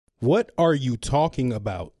What are you talking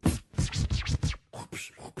about?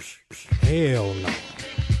 Hell no.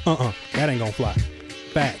 That ain't gonna fly.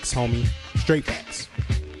 Facts, homie. Straight facts.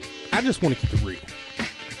 I just want to keep it real.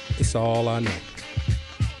 It's all I know.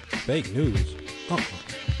 Fake news?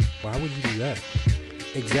 Why would you do that?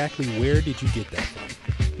 Exactly where did you get that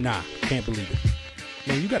from? Nah, can't believe it.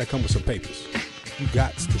 Man, you gotta come with some papers. You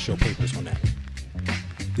got to show papers on that.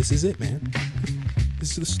 This is it, man.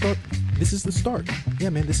 This is the start. This is the start. Yeah,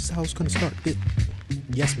 man, this is how it's gonna start.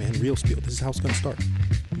 Yes, man, real spiel. This is how it's gonna start.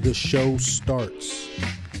 The show starts.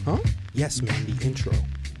 Huh? Yes, man, the intro.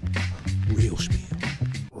 Real spiel.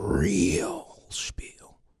 Real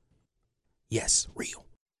spiel. Yes, real.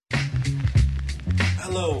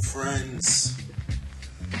 Hello, friends.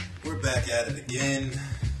 We're back at it again.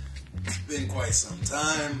 It's been quite some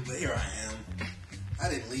time, but here I am. I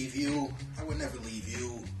didn't leave you. I would never leave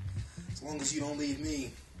you, as long as you don't leave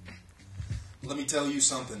me. Let me tell you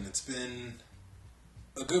something. It's been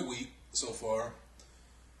a good week so far.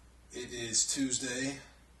 It is Tuesday,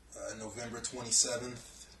 November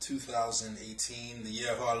 27th, 2018, the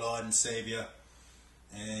year of our Lord and Savior,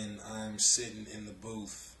 and I'm sitting in the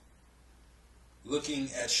booth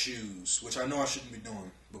looking at shoes, which I know I shouldn't be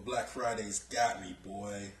doing, but Black Friday's got me,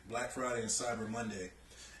 boy. Black Friday and Cyber Monday.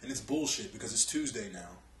 And it's bullshit because it's Tuesday now,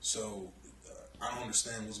 so I don't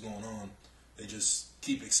understand what's going on. They just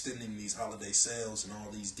keep extending these holiday sales and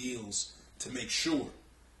all these deals to make sure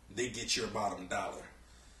they get your bottom dollar.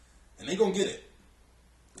 And they gonna get it.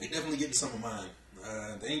 They definitely getting some of mine.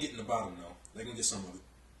 They ain't getting the bottom though. They gonna get some of it.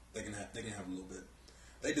 They can have a little bit.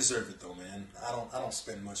 They deserve it though, man. I don't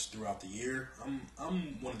spend much throughout the year.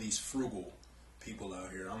 I'm one of these frugal people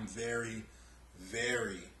out here. I'm very,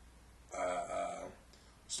 very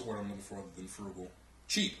what's the word I'm looking for other than frugal?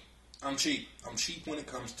 Cheap. I'm cheap. I'm cheap when it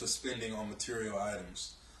comes to spending on material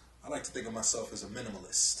items. I like to think of myself as a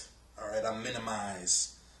minimalist. Alright, I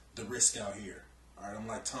minimize the risk out here. Alright, I'm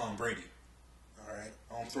like Tom Brady. Alright,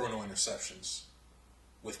 I don't throw no interceptions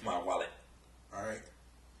with my wallet. Alright,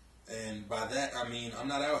 and by that I mean I'm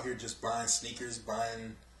not out here just buying sneakers,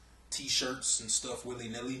 buying t-shirts and stuff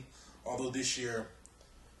willy-nilly. Although this year,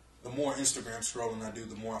 the more Instagram scrolling I do,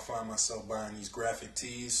 the more I find myself buying these graphic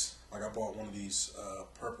tees. Like I bought one of these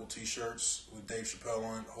purple t-shirts with Dave Chappelle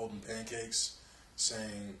on it, holding pancakes,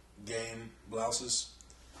 saying game blouses.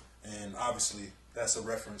 And obviously that's a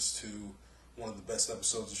reference to one of the best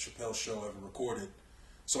episodes of Chappelle's Show ever recorded.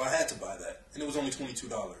 So I had to buy that. And it was only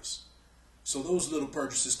 $22. So those little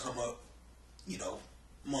purchases come up,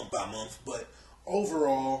 month by month. But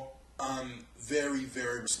overall, I'm very,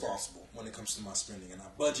 very responsible when it comes to my spending. And I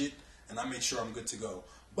budget, and I make sure I'm good to go.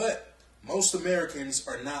 But most Americans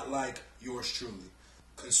are not like yours truly.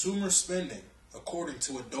 Consumer spending, according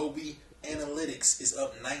to Adobe Analytics, is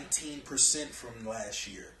up 19% from last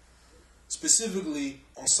year. Specifically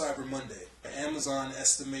on Cyber Monday, Amazon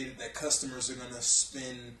estimated that customers are going to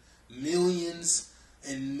spend millions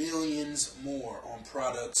and millions more on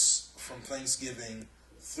products from Thanksgiving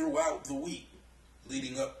throughout the week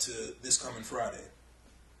leading up to this coming Friday.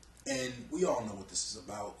 And we all know what this is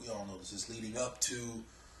about. We all know this is leading up to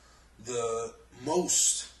the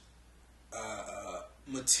most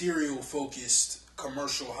material-focused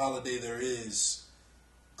commercial holiday there is,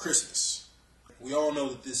 Christmas. We all know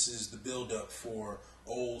that this is the build-up for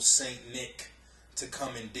old Saint Nick to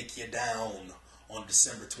come and dick you down on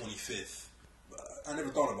December 25th. I never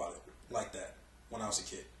thought about it like that when I was a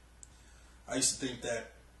kid. I used to think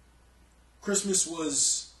that Christmas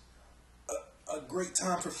was a great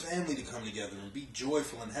time for family to come together and be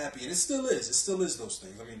joyful and happy, and it still is. It still is those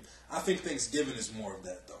things. I mean, I think Thanksgiving is more of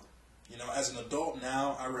that, though. As an adult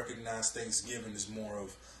now, I recognize Thanksgiving is more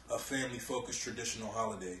of a family-focused traditional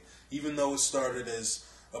holiday, even though it started as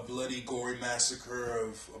a bloody, gory massacre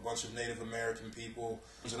of a bunch of Native American people.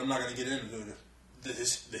 And I'm not going to get into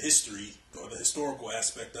the history or the historical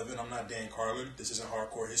aspect of it. I'm not Dan Carlin. This isn't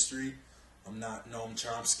hardcore history. I'm not Noam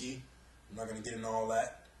Chomsky. I'm not going to get into all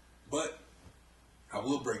that. But I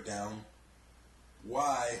will break down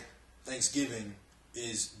why Thanksgiving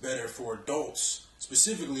is better for adults,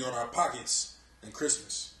 specifically on our pockets, than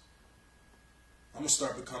Christmas. I'm going to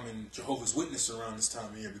start becoming Jehovah's Witness around this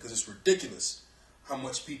time of year because it's ridiculous how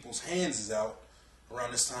much people's hands is out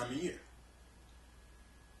around this time of year.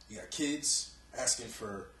 You got kids asking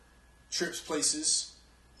for trips places.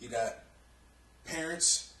 You got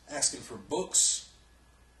parents asking for books.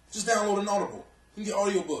 Just download an Audible. You can get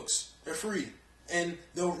audiobooks. They're free. And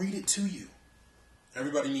they'll read it to you.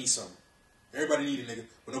 Everybody needs something. Everybody need a nigga,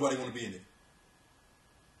 but nobody want to be a nigga.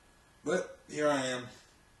 But here I am,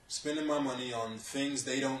 spending my money on things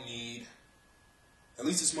they don't need. At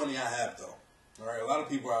least it's money I have, though. All right, a lot of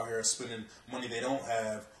people out here are spending money they don't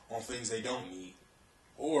have on things they don't need,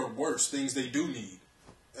 or worse, things they do need.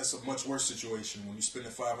 That's a much worse situation when you're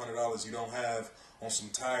spending $500 you don't have on some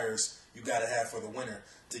tires you got to have for the winter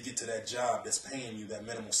to get to that job that's paying you that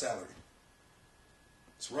minimal salary.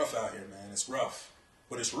 It's rough out here, man. It's rough,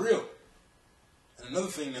 but it's real. And another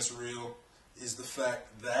thing that's real is the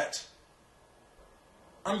fact that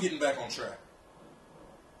I'm getting back on track.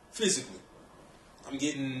 Physically. I'm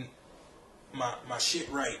getting my shit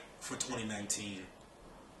right for 2019.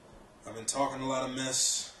 I've been talking a lot of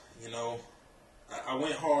mess, you know. I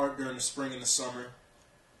went hard during the spring and the summer,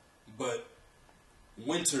 but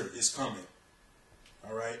winter is coming.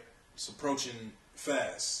 All right? It's approaching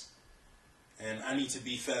fast. And I need to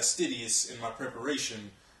be fastidious in my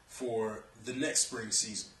preparation for the next spring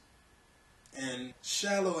season. And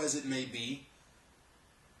shallow as it may be,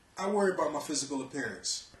 I worry about my physical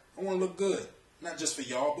appearance. I want to look good. Not just for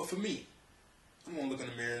y'all, but for me. I don't want to look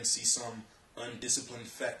in the mirror and see some undisciplined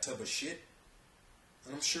fat tub of shit.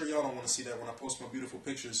 And I'm sure y'all don't want to see that when I post my beautiful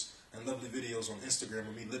pictures and lovely videos on Instagram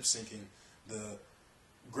of me lip syncing the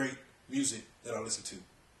great music that I listen to.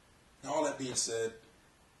 Now, all that being said,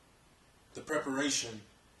 the preparation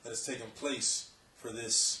that has taken place for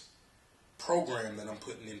this program that I'm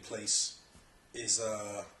putting in place is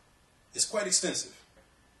quite extensive.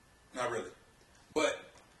 Not really. But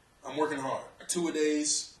I'm working hard.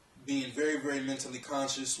 2-a-days, being very, very mentally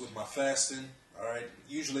conscious with my fasting. Alright,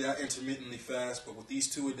 usually I intermittently fast, but with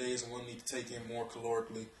these 2-a-days, I'm going to need to take in more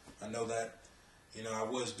calorically. I know that. You know, I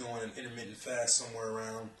was doing an intermittent fast somewhere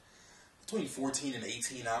around between 14 and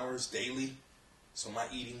 18 hours daily. So my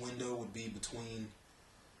eating window would be between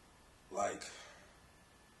like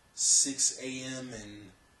 6 a.m.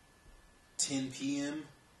 and 10 p.m.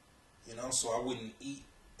 You know, so I wouldn't eat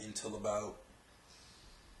until about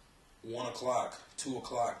 1 o'clock, 2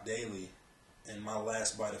 o'clock daily. And my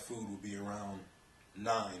last bite of food would be around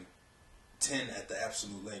 9, 10 at the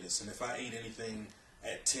absolute latest. And if I ate anything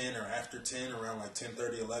at 10 or after 10, around like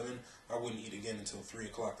 10:30, 11, I wouldn't eat again until 3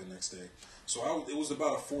 o'clock the next day. So it was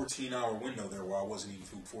about a 14-hour window there where I wasn't eating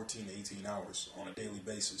food, 14 to 18 hours on a daily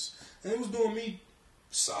basis. And it was doing me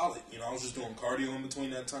solid. You know, I was just doing cardio in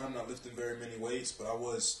between that time, not lifting very many weights, but I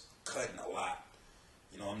was cutting a lot.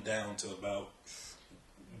 You know, I'm down to about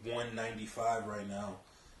 195 right now.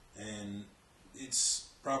 And it's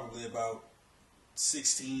probably about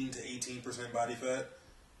 16 to 18% body fat.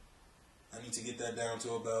 I need to get that down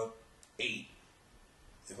to about 8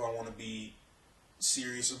 if I want to be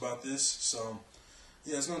serious about this. So,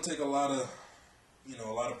 yeah, it's going to take a lot of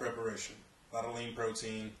preparation, a lot of lean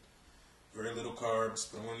protein, very little carbs,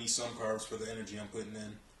 but I'm going to need some carbs for the energy I'm putting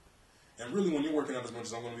in. And really, when you're working out as much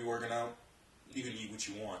as I'm going to be working out, you can eat what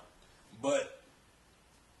you want. But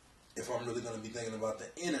if I'm really going to be thinking about the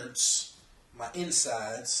innards, my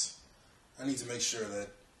insides, I need to make sure that,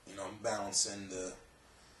 you know, I'm balancing the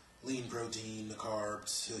lean protein, the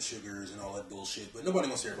carbs, the sugars, and all that bullshit. But nobody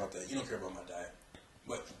wants to hear about that. You don't care about my diet.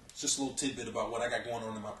 But just a little tidbit about what I got going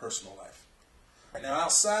on in my personal life. Right now,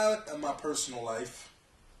 outside of my personal life,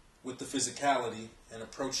 with the physicality and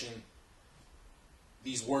approaching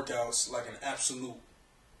these workouts like an absolute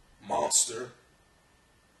monster,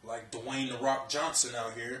 like Dwayne "The Rock" Johnson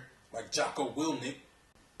out here, like Jocko Willink,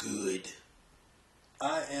 good.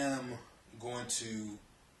 I am going to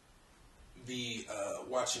be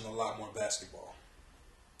watching a lot more basketball.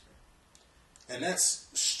 And that's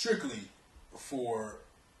strictly for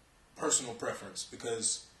personal preference,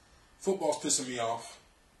 because football's pissing me off.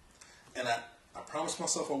 And I promised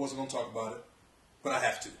myself I wasn't going to talk about it, but I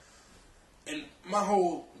have to. And my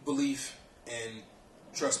whole belief, and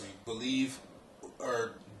trust me, believe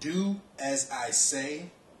or do as I say,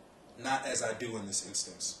 not as I do in this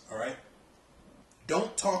instance, all right?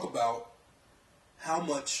 Don't talk about how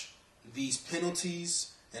much these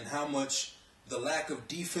penalties and how much the lack of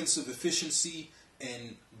defensive efficiency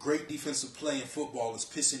and great defensive play in football is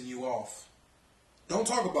pissing you off. Don't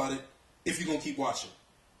talk about it if you're going to keep watching.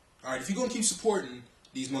 All right, if you're going to keep supporting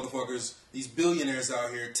these motherfuckers, these billionaires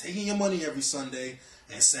out here, taking your money every Sunday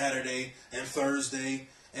and Saturday and Thursday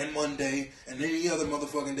and Monday and any other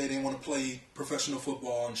motherfucking day they want to play professional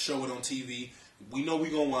football and show it on TV, we know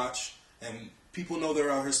we're going to watch, and people know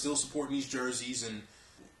they're out here still supporting these jerseys, and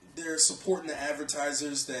they're supporting the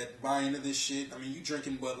advertisers that buy into this shit. I mean, you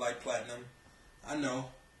drinking Bud Light Platinum. I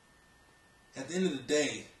know. At the end of the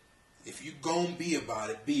day, if you gon' be about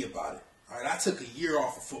it, be about it. All right, I took a year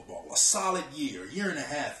off of football, a solid year, a year and a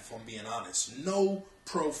half, if I'm being honest. No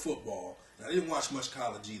pro football. And I didn't watch much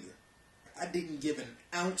college either. I didn't give an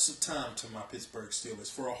ounce of time to my Pittsburgh Steelers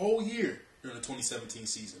for a whole year during the 2017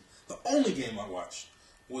 season. The only game I watched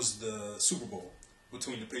was the Super Bowl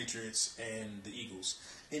between the Patriots and the Eagles.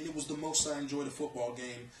 And it was the most I enjoyed a football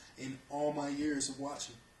game in all my years of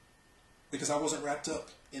watching. Because I wasn't wrapped up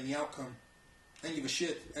in the outcome. I didn't give a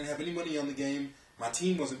shit. I didn't have any money on the game. My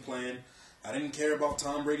team wasn't playing. I didn't care about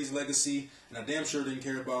Tom Brady's legacy. And I damn sure didn't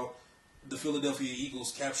care about the Philadelphia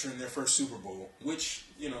Eagles capturing their first Super Bowl. Which,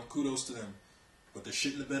 kudos to them. But they're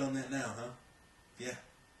shitting the bed on that now, huh? Yeah.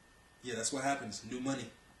 Yeah, that's what happens. New money.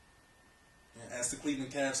 Yeah, ask the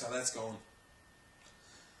Cleveland Cavs how that's going.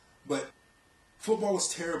 But football is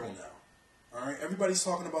terrible now. All right, everybody's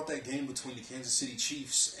talking about that game between the Kansas City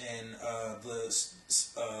Chiefs and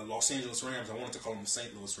the Los Angeles Rams. I wanted to call them the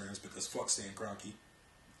St. Louis Rams because fuck Stan Kroenke.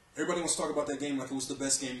 Everybody wants to talk about that game like it was the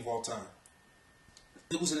best game of all time.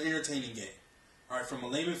 It was an entertaining game. All right, from a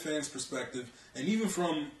layman fan's perspective, and even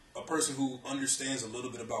from a person who understands a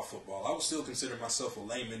little bit about football, I would still consider myself a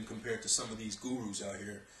layman compared to some of these gurus out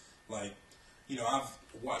here. Like, I've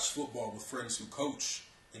watched football with friends who coach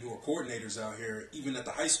and who are coordinators out here, even at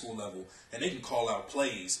the high school level, and they can call out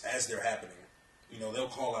plays as they're happening. They'll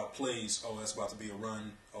call out plays, oh, that's about to be a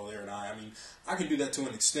run, oh, there and I mean, I can do that to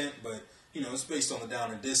an extent, but, it's based on the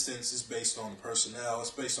down and distance, it's based on the personnel,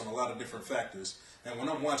 it's based on a lot of different factors. And when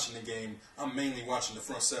I'm watching the game, I'm mainly watching the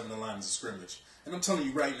front seven of lines of scrimmage. And I'm telling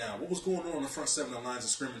you right now, what was going on in the front seven of lines of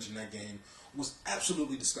scrimmage in that game was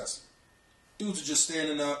absolutely disgusting. Dudes are just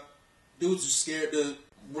standing up. Dudes are scared to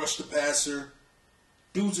rush the passer.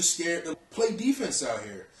 Dudes are scared to play defense out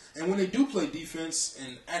here. And when they do play defense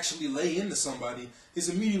and actually lay into somebody, it's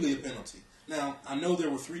immediately a penalty. Now, I know there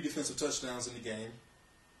were 3 defensive touchdowns in the game.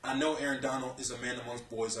 I know Aaron Donald is a man amongst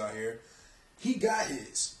boys out here. He got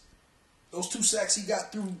his. Those 2 sacks he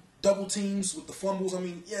got through double teams with the fumbles,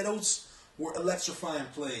 those were electrifying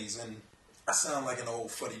plays. And I sound like an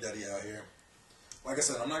old fuddy-duddy out here. Like I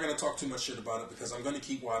said, I'm not going to talk too much shit about it because I'm going to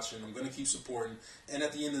keep watching, I'm going to keep supporting, and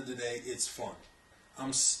at the end of the day, it's fun.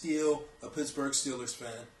 I'm still a Pittsburgh Steelers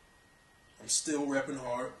fan. I'm still repping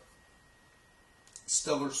hard.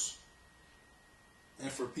 Steelers.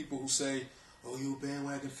 And for people who say, oh, you a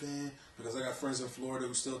bandwagon fan? Because I got friends in Florida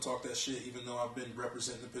who still talk that shit, even though I've been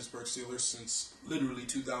representing the Pittsburgh Steelers since literally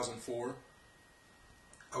 2004.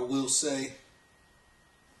 I will say,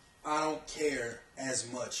 I don't care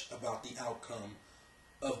as much about the outcome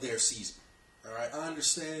of their season. All right, I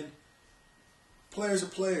understand players are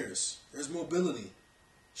players. There's mobility.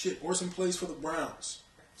 Shit, Orson plays for the Browns.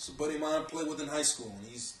 So a buddy of mine played with in high school, and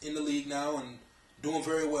he's in the league now and doing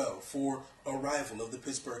very well for a rival of the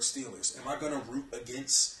Pittsburgh Steelers. Am I going to root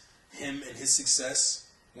against him and his success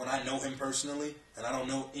when I know him personally? And I don't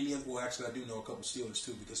know any of, well, actually I do know a couple Steelers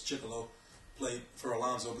too because Chicolo played for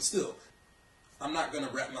Alonzo, but still, I'm not going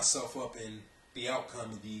to wrap myself up in the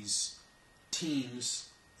outcome of these teams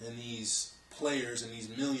and these players and these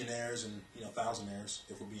millionaires and, thousandaires,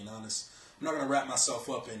 if we're being honest. I'm not going to wrap myself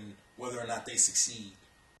up in whether or not they succeed.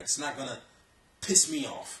 It's not going to piss me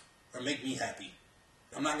off or make me happy.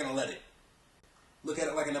 I'm not going to let it. Look at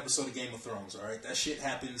it like an episode of Game of Thrones, all right? That shit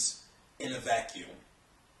happens in a vacuum.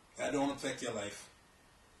 That don't affect your life.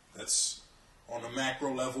 That's on a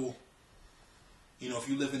macro level. If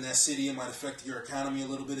you live in that city, it might affect your economy a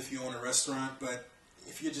little bit if you own a restaurant. But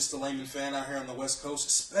if you're just a layman fan out here on the West Coast,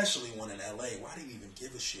 especially one in LA, why do you even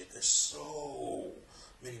give a shit? There's so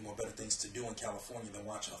many more better things to do in California than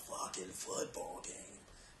watch a fucking football game.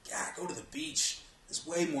 God, go to the beach. There's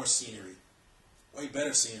way more scenery. Way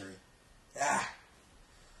better scenery. Yeah.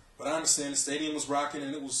 But I understand the stadium was rocking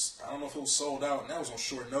and it was, I don't know if it was sold out, and that was on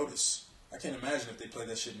short notice. I can't imagine if they played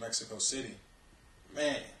that shit in Mexico City.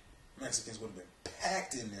 Man, Mexicans would have been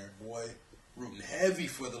packed in there, boy. Rooting heavy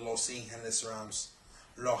for the Los Angeles Rams.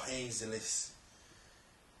 Los Angeles.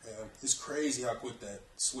 It's crazy how quick that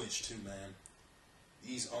switched too, man.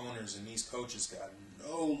 These owners and these coaches got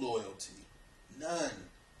no loyalty. None.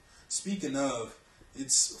 Speaking of,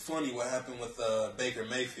 it's funny what happened with Baker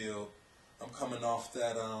Mayfield. I'm coming off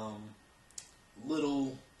that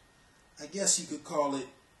little, I guess you could call it,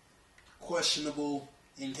 questionable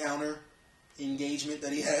engagement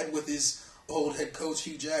that he had with his old head coach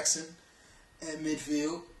Hugh Jackson at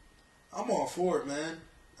midfield. I'm all for it, man.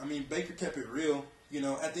 Baker kept it real.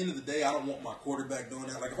 At the end of the day, I don't want my quarterback doing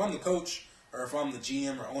that. Like, if I'm the coach or if I'm the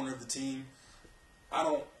GM or owner of the team, I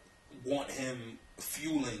don't want him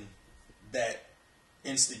fueling that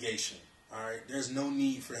instigation. All right, there's no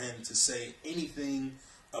need for him to say anything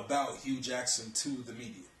about Hugh Jackson to the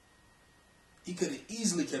media. He could have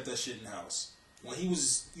easily kept that shit in house. When he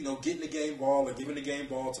was, getting the game ball or giving the game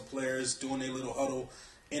ball to players, doing their little huddle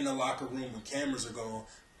in the locker room when cameras are gone,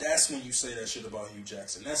 that's when you say that shit about Hugh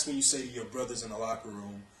Jackson. That's when you say to your brothers in the locker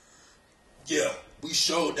room, yeah, we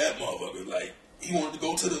showed that motherfucker. Like, He wanted to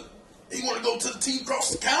go to the team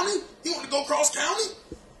across the county. He wanted to go cross county.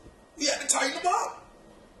 We had to tighten him up.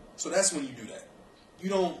 So that's when you do that. You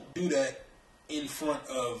don't do that in front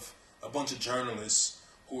of a bunch of journalists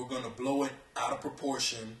who are going to blow it out of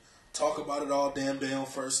proportion, talk about it all damn day on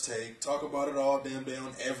First Take, talk about it all damn day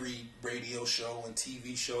on every radio show and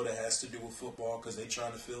TV show that has to do with football because they're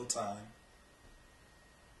trying to fill time.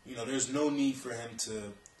 You know, there's no need for him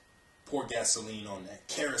to pour gasoline on that,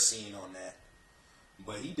 kerosene on that.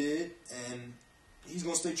 But he did, and he's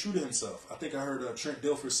going to stay true to himself. I think I heard Trent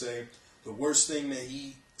Dilfer say the worst thing that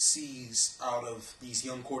he sees out of these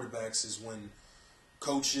young quarterbacks is when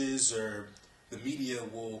coaches or the media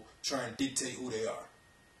will try and dictate who they are.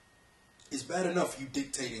 It's bad enough you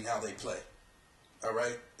dictating how they play. All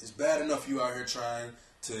right? It's bad enough you out here trying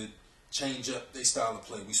to change up their style of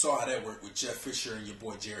play. We saw how that worked with Jeff Fisher and your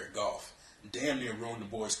boy Jared Goff. Damn near ruined the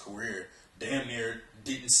boy's career. Damn near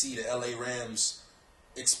didn't see the LA Rams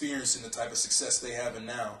experiencing the type of success they have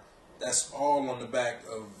now. That's all on the back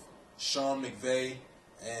of Sean McVay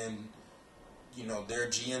and, you know, their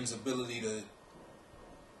GM's ability to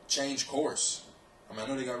change course. I mean, I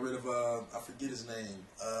know they got rid of, I forget his name,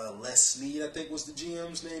 Les Snead, I think was the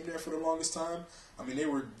GM's name there for the longest time. I mean, they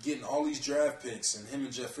were getting all these draft picks, and him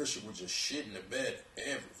and Jeff Fisher were just shitting the bed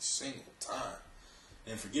every single time.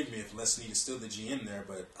 And forgive me if Les Snead is still the GM there,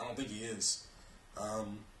 but I don't think he is.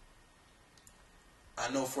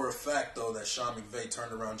 I know for a fact, though, that Sean McVay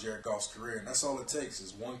turned around Jared Goff's career, and that's all it takes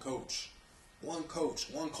is one coach, one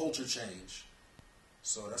culture change.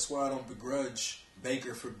 So that's why I don't begrudge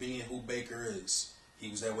Baker for being who Baker is. He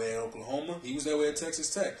was that way at Oklahoma. He was that way at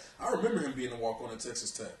Texas Tech. I remember him being a walk-on at Texas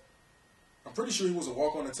Tech. I'm pretty sure he was a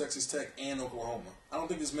walk-on at Texas Tech and Oklahoma. I don't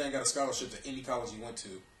think this man got a scholarship to any college he went to,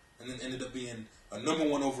 and then ended up being a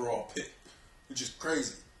 #1 overall pick, which is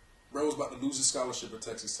crazy. Bro was about to lose his scholarship at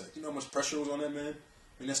Texas Tech. You know how much pressure was on that man?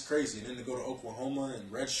 I mean, that's crazy. And then to go to Oklahoma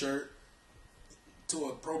and redshirt to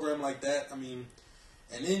a program like that, I mean,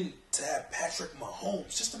 and then to have Patrick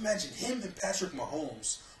Mahomes. Just imagine him and Patrick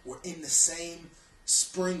Mahomes were in the same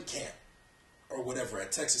spring camp or whatever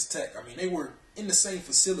at Texas Tech. I mean, they were in the same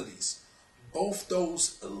facilities. Both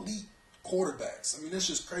those elite quarterbacks. I mean, that's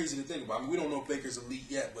just crazy to think about. I mean, we don't know if Baker's elite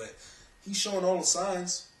yet, but he's showing all the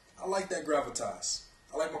signs. I like that gravitas.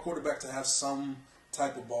 I like my quarterback to have some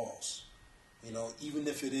type of balls. You know, even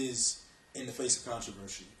if it is in the face of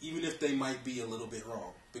controversy. Even if they might be a little bit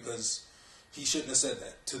wrong. Because he shouldn't have said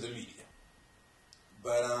that to the media.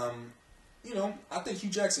 But, you know, I think Hugh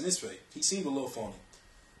Jackson is fake. He seemed a little phony.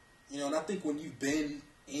 You know, and I think when you've been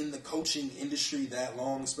in the coaching industry that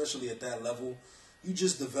long, especially at that level, you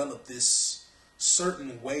just develop this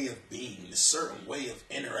certain way of being, this certain way of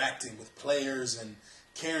interacting with players and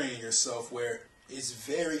carrying yourself where it's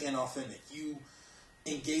very inauthentic. You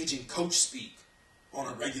engage in coach speak on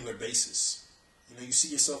a regular basis. You know, you see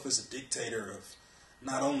yourself as a dictator of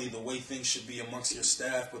not only the way things should be amongst your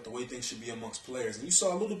staff, but the way things should be amongst players. And you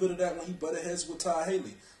saw a little bit of that when he butted heads with Ty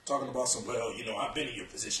Haley, talking about some, well, you know, I've been in your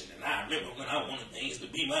position, and I remember when I wanted things to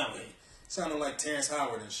be my way. Sounding like Terrence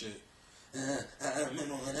Howard and shit. I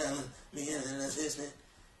remember when I was being an assistant.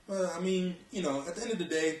 Well, I mean, you know, at the end of the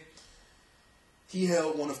day, he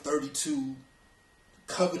held one of 32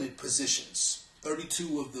 coveted positions.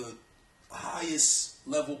 32 of the highest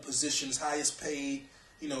level positions, highest paid.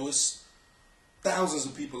 You know, it's thousands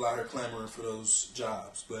of people out here clamoring for those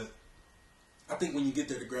jobs. But I think when you get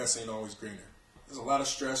there, the grass ain't always greener. There's a lot of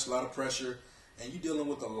stress, a lot of pressure, and you're dealing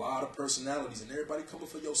with a lot of personalities, and everybody coming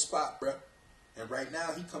for your spot, bruh. And right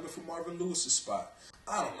now, he coming for Marvin Lewis's spot.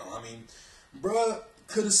 I don't know. I mean, bruh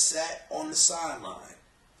could have sat on the sideline,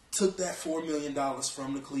 took that $4 million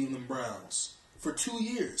from the Cleveland Browns for 2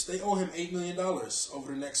 years. They owe him $8 million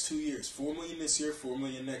over the next 2 years. $4 million this year, $4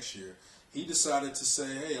 million next year. He decided to say,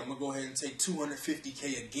 hey, I'm going to go ahead and take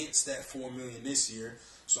 $250K against that $4 million this year.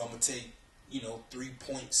 So I'm going to take, you know,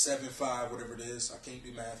 3.75, whatever it is, I can't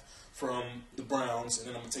do math, from the Browns. And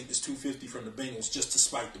then I'm going to take this $250 from the Bengals just to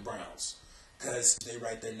spite the Browns. Because they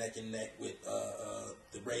right there neck and neck with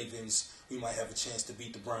the Ravens. We might have a chance to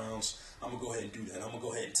beat the Browns. I'm going to go ahead and do that. I'm going to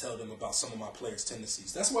go ahead and tell them about some of my players'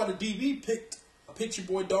 tendencies. That's why the DB picked your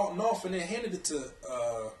boy Dalton off and then handed it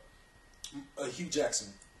to Hugh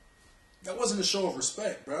Jackson. That wasn't a show of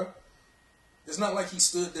respect, bro. It's not like he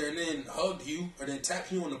stood there and then hugged you or then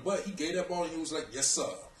tapped you on the butt. He gave that ball and he was like, yes,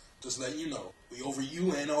 sir. Just letting you know. We over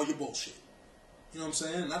you and all your bullshit. You know what I'm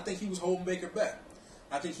saying? And I think he was holding Baker back.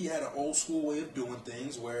 I think he had an old school way of doing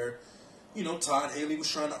things where, you know, Todd Haley was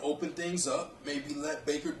trying to open things up, maybe let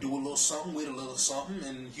Baker do a little something with a little something,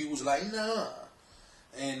 and Hugh was like, nah.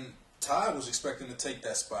 And Todd was expecting to take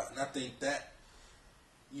that spot, and I think that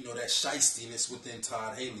that shystiness within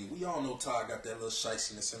Todd Haley. We all know Todd got that little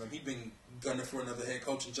shystiness in him. He's been gunning for another head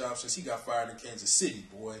coaching job since he got fired in Kansas City,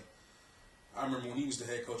 boy. I remember when he was the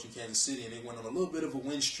head coach in Kansas City, and they went on a little bit of a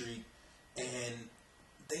win streak, and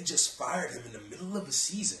they just fired him in the middle of a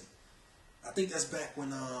season. I think that's back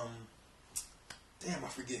when, I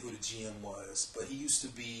forget who the GM was, but he used to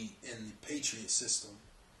be in the Patriot system.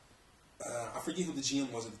 I forget who the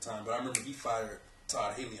GM was at the time, but I remember he fired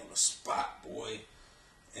Todd Haley on the spot, boy.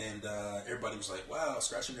 And everybody was like, wow,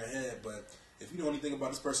 scratching their head. But if you know anything about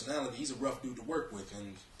his personality, he's a rough dude to work with.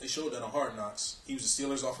 And they showed that on Hard Knocks. He was the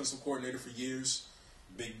Steelers' offensive coordinator for years.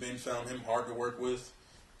 Big Ben found him hard to work with.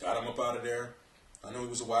 Got him up out of there. I know he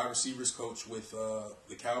was a wide receivers coach with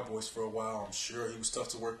the Cowboys for a while. I'm sure he was tough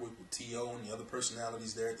to work with T.O. and the other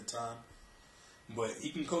personalities there at the time. But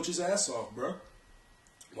he can coach his ass off, bro.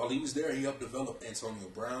 While he was there, he helped develop Antonio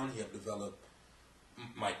Brown. He helped develop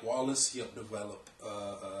Mike Wallace. He helped develop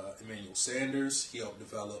Emmanuel Sanders. He helped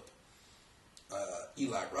develop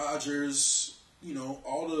Eli Rogers.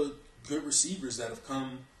 All the good receivers that have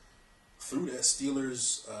come through that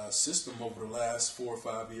Steelers system over the last 4 or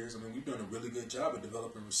 5 years. I mean, we've done a really good job at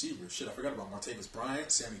developing receivers. Shit, I forgot about Martavis Bryant,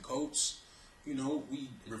 Sammy Coates. We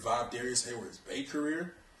revived Darius Hayward's Bay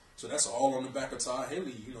career. So that's all on the back of Todd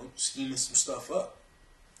Haley, scheming some stuff up.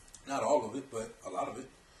 Not all of it, but a lot of it.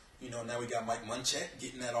 Now we got Mike Munchak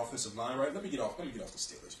getting that offensive line right. Let me get off the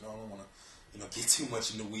Steelers. I don't want to, get too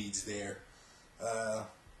much in the weeds there. A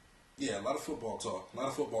lot of football talk. A lot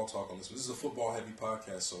of football talk on this one. This is a football-heavy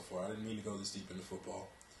podcast so far. I didn't mean to go this deep into football.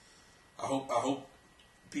 I hope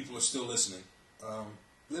people are still listening.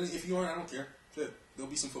 If you aren't, I don't care.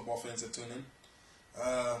 There'll be some football fans that tune in.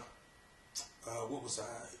 What was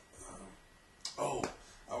I?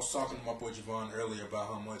 I was talking to my boy Javon earlier about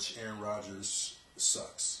how much Aaron Rodgers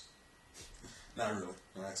sucks. Not really.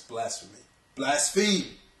 That's blasphemy. Blaspheme!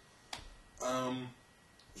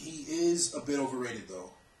 He is a bit overrated,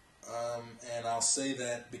 though. And I'll say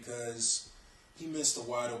that because he missed a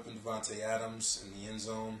wide open Devontae Adams in the end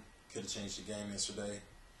zone. Could have changed the game yesterday.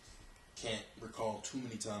 Can't recall too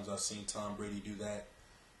many times I've seen Tom Brady do that.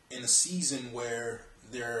 In a season where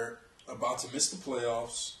they're about to miss the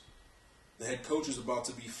playoffs, the head coach is about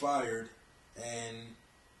to be fired, and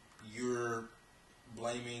you're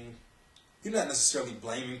not necessarily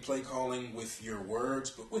blaming play calling with your words,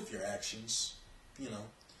 but with your actions.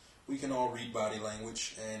 We can all read body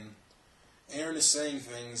language, and Aaron is saying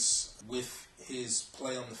things with his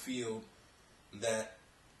play on the field that,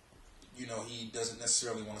 he doesn't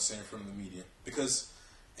necessarily want to say in front of the media. Because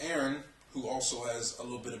Aaron, who also has a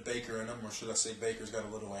little bit of Baker in him, or should I say Baker's got a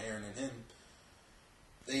little Aaron in him,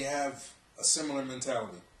 they have a similar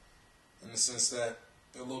mentality in the sense that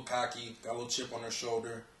they're a little cocky, got a little chip on their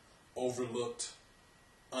shoulder, overlooked,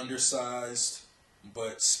 undersized,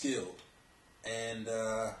 but skilled. And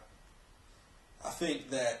I think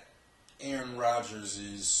that Aaron Rodgers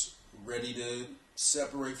is ready to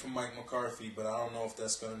separate from Mike McCarthy, but I don't know if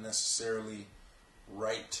that's going to necessarily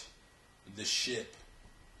right the ship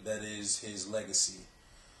that is his legacy.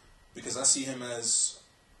 Because I see him as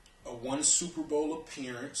a 1 Super Bowl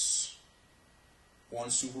appearance, 1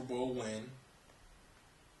 Super Bowl win.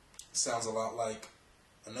 Sounds a lot like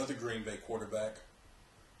another Green Bay quarterback.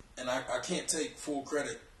 And I can't take full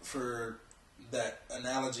credit for that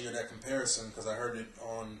analogy or that comparison because I heard it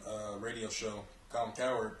on a radio show, Colin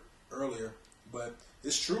Cowherd, earlier. But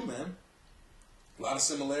it's true, man. A lot of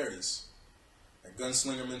similarities. That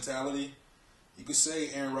gunslinger mentality. You could say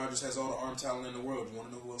Aaron Rodgers has all the arm talent in the world. You want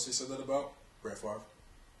to know who else he said that about? Brett Favre.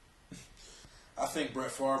 I think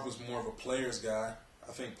Brett Favre was more of a player's guy.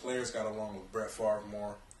 I think players got along with Brett Favre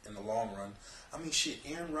more in the long run. I mean, shit,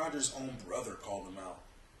 Aaron Rodgers' own brother called him out.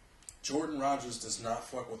 Jordan Rodgers does not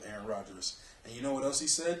fuck with Aaron Rodgers. And you know what else he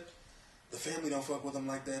said? The family don't fuck with him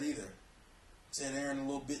like that either. Said Aaron a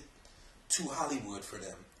little bit too Hollywood for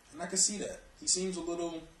them. And I can see that. He seems a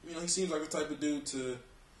little, he seems like the type of dude to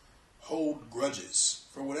hold grudges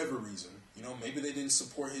for whatever reason. Maybe they didn't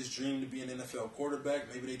support his dream to be an NFL quarterback.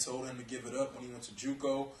 Maybe they told him to give it up when he went to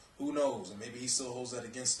JUCO. Who knows? And maybe he still holds that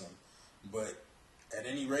against them. But at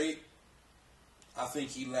any rate, I think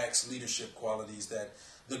he lacks leadership qualities that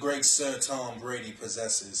the great Sir Tom Brady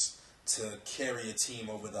possesses to carry a team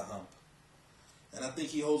over the hump. And I think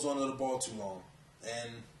he holds on to the ball too long.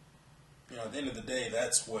 And, at the end of the day,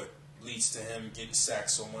 that's what leads to him getting sacked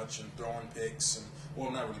so much and throwing picks. And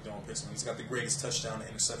not really throwing picks. He's got the greatest touchdown to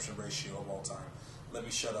interception ratio of all time. Let me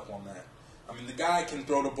shut up on that. The guy can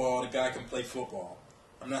throw the ball. The guy can play football.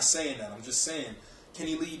 I'm not saying that. I'm just saying, can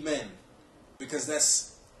he lead men? Because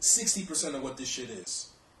that's 60% of what this shit is.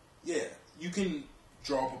 Yeah, you can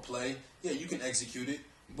draw up a play. Yeah, you can execute it.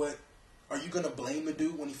 But are you going to blame the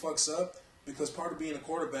dude when he fucks up? Because part of being a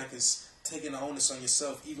quarterback is taking the onus on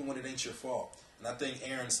yourself even when it ain't your fault. And I think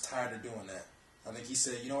Aaron's tired of doing that. I think he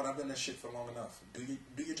said, you know what, I've done that shit for long enough. Do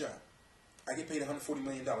your job. I get paid $140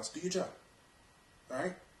 million. Do your job.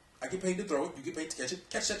 Alright? I get paid to throw it. You get paid to catch it.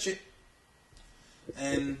 Catch that shit.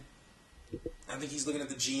 And I think he's looking at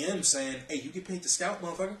the GM saying, hey, you get paid to scout,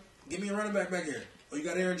 motherfucker. Give me a running back here. Oh, you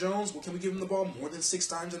got Aaron Jones? Well, can we give him the ball more than 6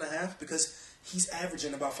 times and a half? Because he's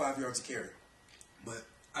averaging about 5 yards a carry. But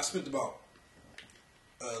I spent about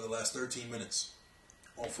the last 13 minutes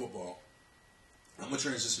on football. I'm going to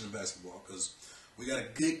transition to basketball because we got a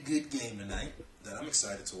good game tonight that I'm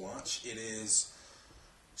excited to watch. It is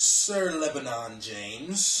Sir Lebanon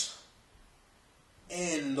James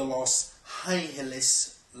and the Los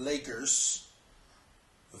Angeles Lakers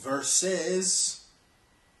versus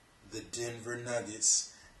the Denver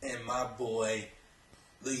Nuggets and my boy,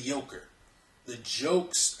 the Joker. The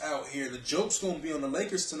joke's out here. The joke's going to be on the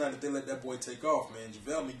Lakers tonight if they let that boy take off, man.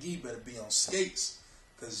 JaVale McGee better be on skates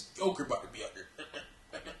because Joker about to be out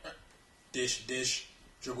there. Dish,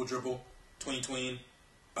 dribble, tween,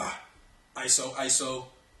 ISO,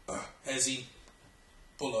 hezzy,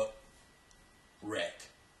 pull up, wreck.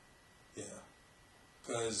 Yeah.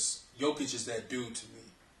 Because Jokic is that dude to me.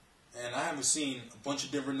 And I haven't seen a bunch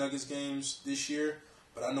of Denver Nuggets games this year,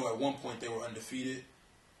 but I know at one point they were undefeated.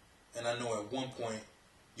 And I know at one point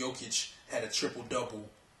Jokic had a triple-double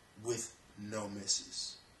with no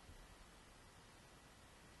misses.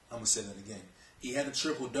 I'm going to say that again. He had a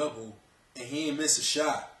triple-double and he ain't missed a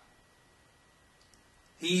shot.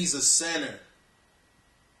 He's a center.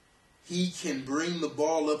 He can bring the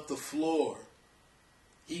ball up the floor.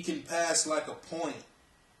 He can pass like a point.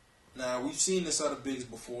 Now, we've seen this out of bigs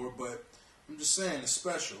before, but I'm just saying it's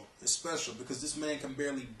special. It's special because this man can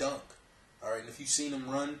barely dunk. All right, and if you've seen him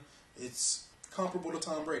run, it's comparable to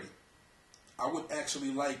Tom Brady. I would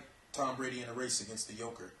actually like Tom Brady in a race against the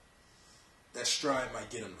Joker. That stride might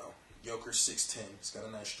get him, though. Joker's 6'10". He's got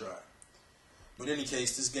a nice stride. But in any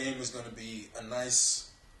case, this game is going to be a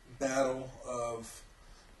nice battle of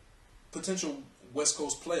potential West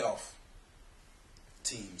Coast playoff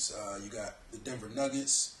teams. You got the Denver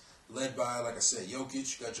Nuggets, led by, like I said,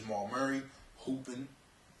 Jokic. You got Jamal Murray, hooping.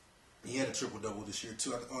 He had a triple-double this year, too.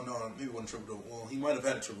 Maybe it wasn't a triple-double. Well, he might have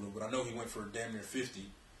had a triple-double, but I know he went for damn near 50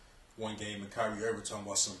 one game, and Kyrie Irving talking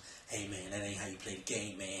about some, hey, man, that ain't how you play the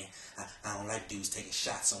game, man. I don't like dudes taking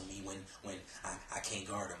shots on me when I can't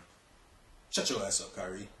guard them. Shut your ass up,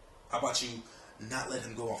 Kyrie. How about you not let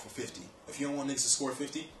him go off of 50? If you don't want niggas to score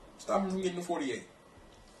 50, stop him from getting to 48.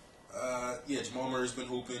 Jamal Murray's been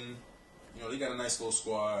hooping. You know, they got a nice little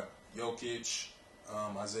squad. Jokic,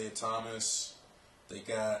 Isaiah Thomas. They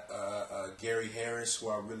got Gary Harris, who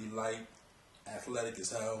I really like. Athletic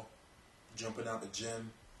as hell. Jumping out the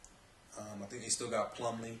gym. I think they still got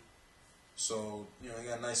Plumlee. So, you know, they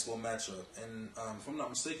got a nice little matchup. And if I'm not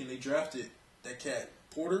mistaken, they drafted that cat,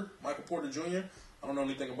 Porter, Michael Porter Jr. I don't know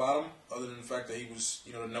anything about him other than the fact that he was,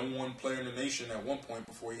 you know, the number one player in the nation at one point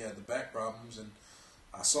before he had the back problems. And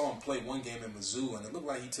I saw him play one game in Mizzou, and it looked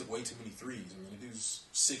like he took way too many threes. I mean, the dude's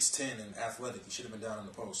 6'10" and athletic. He should have been down in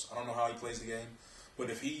the post. I don't know how he plays the game. But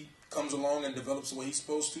if he comes along and develops the way he's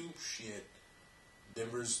supposed to, shit,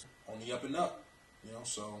 Denver's on the up and up. You know,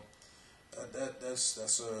 so that's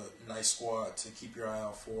a nice squad to keep your eye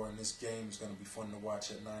out for. And this game is going to be fun to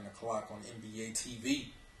watch at 9 o'clock on NBA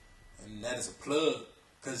TV. And that is a plug,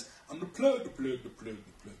 because I'm the plug.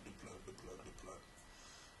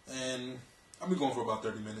 And I've been going for about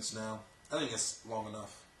 30 minutes now. I think it's long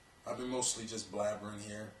enough. I've been mostly just blabbering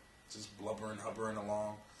here, just blubbering, hubbering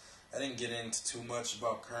along. I didn't get into too much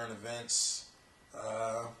about current events.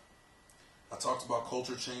 I talked about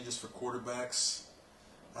culture changes for quarterbacks.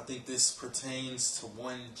 I think this pertains to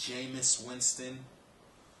one Jameis Winston.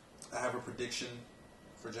 I have a prediction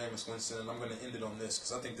for Jameis Winston, and I'm going to end it on this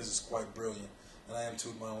because I think this is quite brilliant. And I am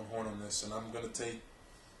tooting my own horn on this. And I'm going to take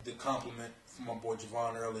the compliment from my boy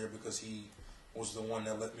Javon earlier because he was the one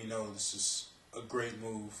that let me know this is a great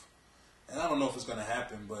move. And I don't know if it's going to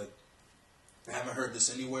happen, but I haven't heard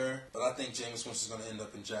this anywhere. But I think Jameis Winston is going to end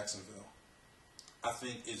up in Jacksonville. I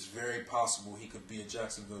think it's very possible he could be a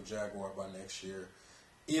Jacksonville Jaguar by next year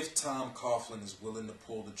if Tom Coughlin is willing to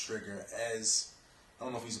pull the trigger as, I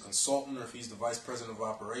don't know if he's a consultant or if he's the vice president of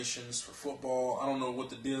operations for football. I don't know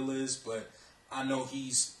what the deal is, but I know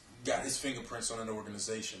he's got his fingerprints on that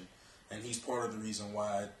organization, and he's part of the reason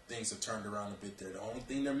why things have turned around a bit there. The only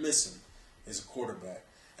thing they're missing is a quarterback.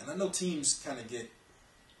 And I know teams kind of get,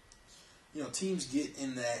 teams get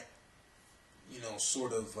in that,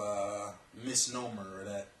 sort of misnomer or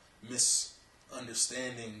that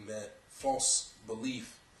misunderstanding, that false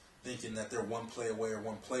belief thinking that they're one play away or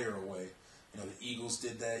one player away. You know, the Eagles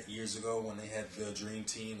did that years ago when they had the Dream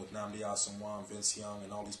Team with Nnamdi Asomugha, Vince Young,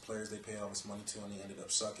 and all these players they paid all this money to, and they ended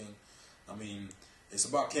up sucking. I mean, it's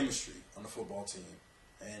about chemistry on the football team.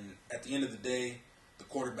 And at the end of the day, the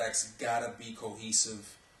quarterback's got to be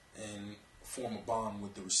cohesive and form a bond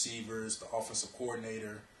with the receivers, the offensive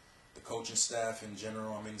coordinator, the coaching staff in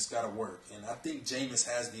general. I mean, it's got to work. And I think Jameis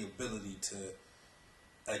has the ability to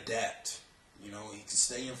adapt. You know, he can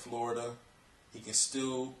stay in Florida. He can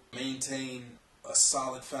still maintain a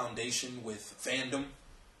solid foundation with fandom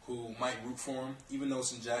who might root for him, even though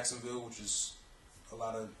it's in Jacksonville, which is a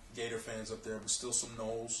lot of Gator fans up there, but still some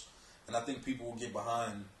Knowles. And I think people will get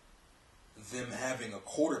behind them having a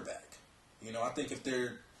quarterback. You know, I think if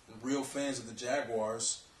they're real fans of the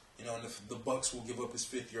Jaguars, you know, and if the Bucs will give up his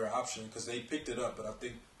fifth-year option, because they picked it up, but I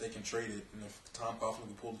think they can trade it. And if Tom Coughlin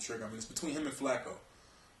can pull the trigger, I mean, it's between him and Flacco,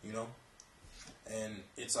 you know. And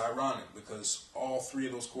it's ironic because all three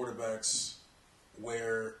of those quarterbacks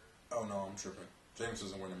wear... Oh, no, I'm tripping. James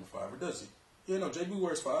doesn't wear number 5, or does he? Yeah, no, JB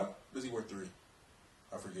wears 5. Does he wear 3?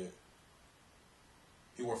 I forget.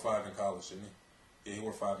 He wore 5 in college, didn't he? Yeah, he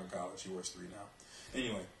wore 5 in college. He wears 3 now.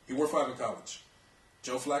 Anyway, he wore 5 in college.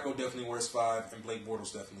 Joe Flacco definitely wears 5, and Blake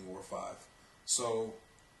Bortles definitely wore 5. So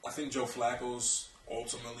I think Joe Flacco's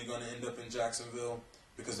ultimately going to end up in Jacksonville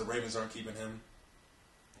because the Ravens aren't keeping him.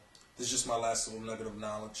 This is just my last little nugget of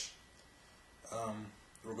knowledge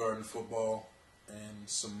regarding football and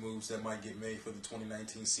some moves that might get made for the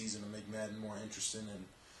 2019 season to make Madden more interesting and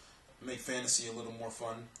make fantasy a little more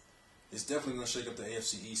fun. It's definitely going to shake up the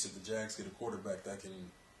AFC East if the Jags get a quarterback that can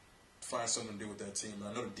find something to do with that team. And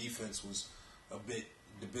I know the defense was a bit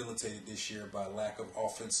debilitated this year by lack of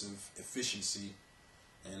offensive efficiency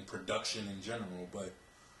and production in general, but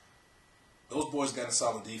those boys got a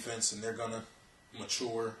solid defense and they're going to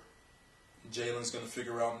mature. Jalen's going to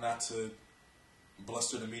figure out not to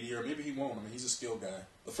bluster the media, or maybe he won't. I mean, he's a skill guy.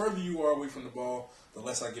 The further you are away from the ball, the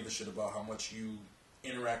less I give a shit about how much you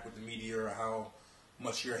interact with the media or how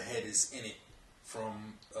much your head is in it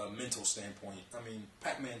from a mental standpoint. I mean,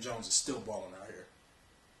 Pac-Man Jones is still balling out here.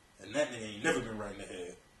 And that nigga ain't never been right in the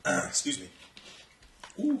head. Excuse me.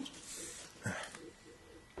 Ooh.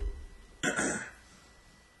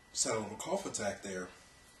 Just had a little cough attack there.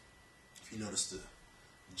 If you notice the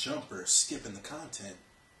jumper skipping the content.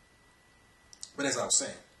 But as I was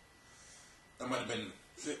saying, that might have been,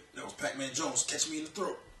 that was Pac-Man Jones catch me in the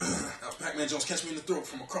throat. That was Pac-Man Jones catch me in the throat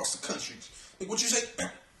from across the country. Like, what you say?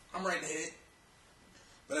 I'm right in the head.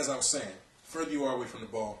 But as I was saying, the further you are away from the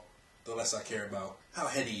ball, the less I care about how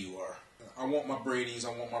heady you are. I want my Bradys,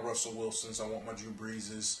 I want my Russell Wilsons, I want my Drew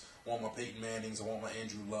Breeses, I want my Peyton Mannings, I want my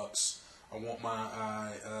Andrew Lucks, I want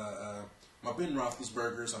my Ben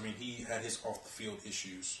Roethlisbergers. I mean, he had his off-the-field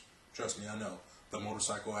issues. Trust me, I know. The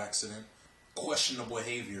motorcycle accident, questionable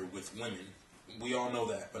behavior with women. We all know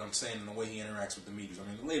that, but I'm saying in the way he interacts with the media. I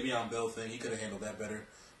mean, the Le'Veon Bell thing, he could have handled that better.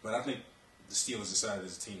 But I think the Steelers decided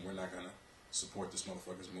as a team, we're not going to support this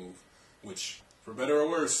motherfucker's move. Which, for better or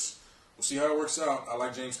worse, we'll see how it works out. I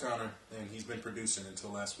like James Conner, and he's been producing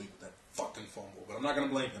until last week with that fucking fumble. But I'm not going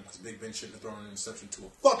to blame him, because Big Ben shouldn't have thrown an interception to a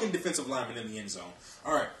fucking defensive lineman in the end zone.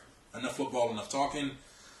 All right, enough football, enough talking.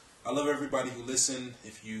 I love everybody who listened.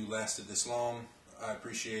 If you lasted this long, I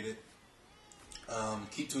appreciate it.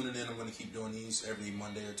 Keep tuning in. I'm going to keep doing these every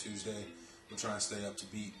Monday or Tuesday. I'm trying to stay up to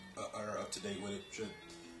date with it.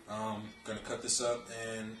 Going to cut this up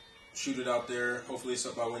and shoot it out there. Hopefully it's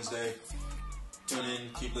up by Wednesday. Tune in.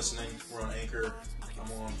 Keep listening. We're on Anchor.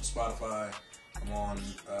 I'm on Spotify. I'm on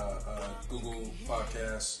Google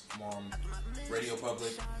Podcasts. I'm on Radio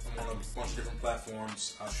Public. I'm on a bunch of different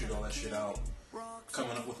platforms. I'll shoot all that shit out.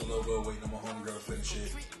 Coming up with a logo, waiting on my homegirl to finish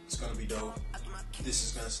it. It's going to be dope. This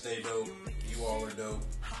is going to stay dope. You all are dope.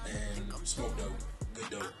 And smoke dope. Good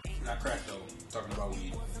dope. Not crack dope. I'm talking about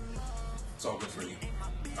weed. It's all good for you.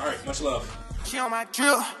 Alright, much love. She on my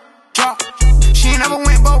drill, drop. She never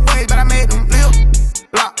went both ways, but I made them live.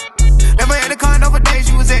 Lock. Never had a condo for days,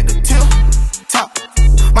 she was at the tip. Top.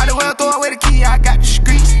 Might as well throw away the key, I got the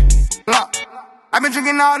streets. Lock. I've been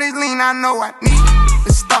drinking all this lean, I know I need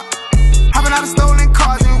to stop. Hopping out of stolen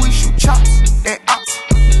cars and we shoot chops. They ops.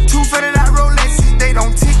 2 fitted out Rolexes, they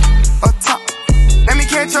don't tick or top. Let me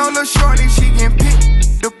catch your little shorty, she can pick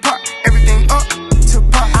the part. Everything up to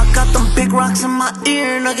part. I got them big rocks in my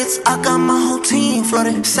ear nuggets. I got my whole team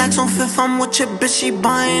flooded. Sacks on 5th, I'm with your bitch. She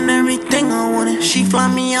buying everything I wanted. She fly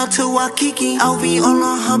me out to Waikiki. LV all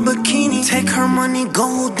on her bikini. Take her money, go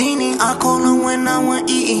Houdini. I call her when I want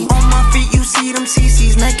eating. On my feet, you see them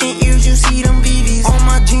CCs. Neck and ears, you see them BBs. On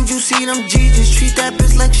my jeans, you see them GGs. Treat that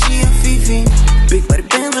bitch like she a Fifi. Big body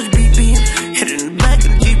bands like BP. Hit it in the back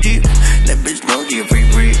of the Jeep.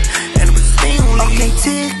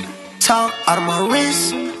 Talk out of my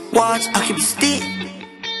wrist, watch, I keep a stick,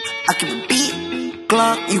 I keep a beat,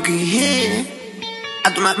 Glock, you can hear.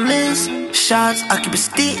 I do not miss shots, I keep a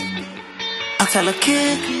stick, I tell a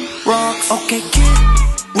kid, rocks, okay kid,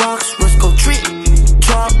 rocks, let's go trip,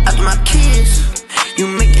 drop after my kids, you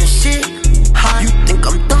making shit, hot, you think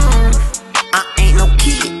I'm done?